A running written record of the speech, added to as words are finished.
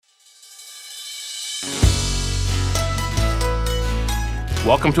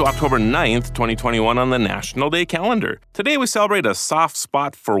Welcome to October 9th, 2021 on the National Day calendar. Today we celebrate a soft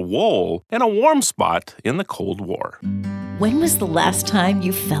spot for wool and a warm spot in the Cold War. When was the last time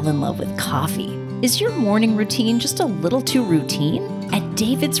you fell in love with coffee? Is your morning routine just a little too routine? At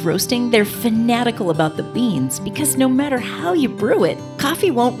David's Roasting, they're fanatical about the beans because no matter how you brew it,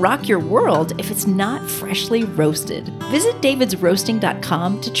 coffee won't rock your world if it's not freshly roasted. Visit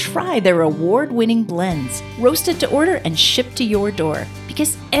davidsroasting.com to try their award-winning blends. Roasted to order and shipped to your door.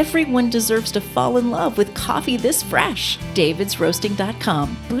 Because everyone deserves to fall in love with coffee this fresh.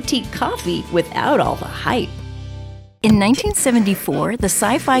 davidsroasting.com. Boutique coffee without all the hype. In 1974, the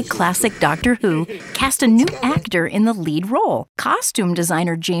sci-fi classic Doctor Who cast a new actor in the lead role. Costume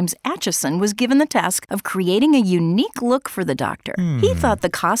designer James Acheson was given the task of creating a unique look for the Doctor. He thought the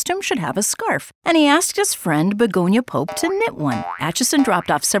costume should have a scarf, and he asked his friend Begonia Pope to knit one. Acheson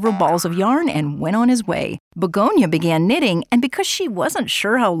dropped off several balls of yarn and went on his way. Begonia began knitting, and because she wasn't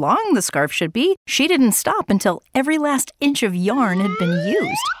sure how long the scarf should be, she didn't stop until every last inch of yarn had been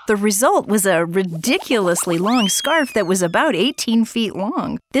used. The result was a ridiculously long scarf that was about 18 feet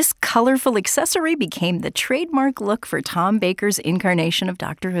long. This colorful accessory became the trademark look for Tom Baker's incarnation of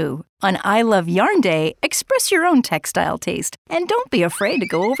Doctor Who. On I Love Yarn Day, express your own textile taste, and don't be afraid to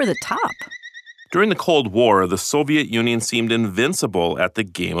go over the top. During the Cold War, the Soviet Union seemed invincible at the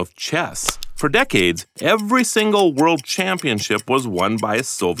game of chess. For decades, every single world championship was won by a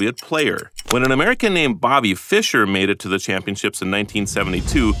Soviet player. When an American named Bobby Fischer made it to the championships in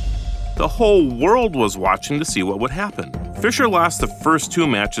 1972, the whole world was watching to see what would happen. Fischer lost the first two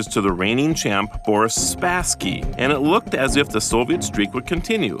matches to the reigning champ Boris Spassky, and it looked as if the Soviet streak would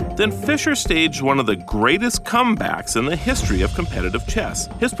continue. Then Fischer staged one of the greatest comebacks in the history of competitive chess.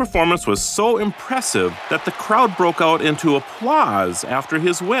 His performance was so impressive that the crowd broke out into applause after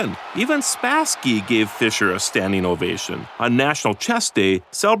his win. Even Spassky gave Fischer a standing ovation. On National Chess Day,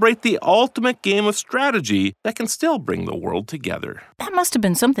 celebrate the ultimate game of strategy that can still bring the world together. That must have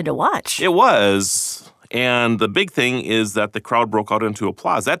been something to watch. It was. And the big thing is that the crowd broke out into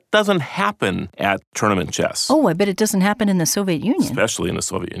applause. That doesn't happen at tournament chess. Oh, I bet it doesn't happen in the Soviet Union. Especially in the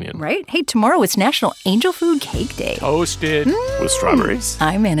Soviet Union. Right? Hey, tomorrow it's National Angel Food Cake Day. Toasted. With strawberries.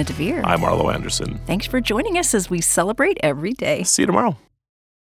 I'm Anna Devere. I'm Marlo Anderson. Thanks for joining us as we celebrate every day. See you tomorrow.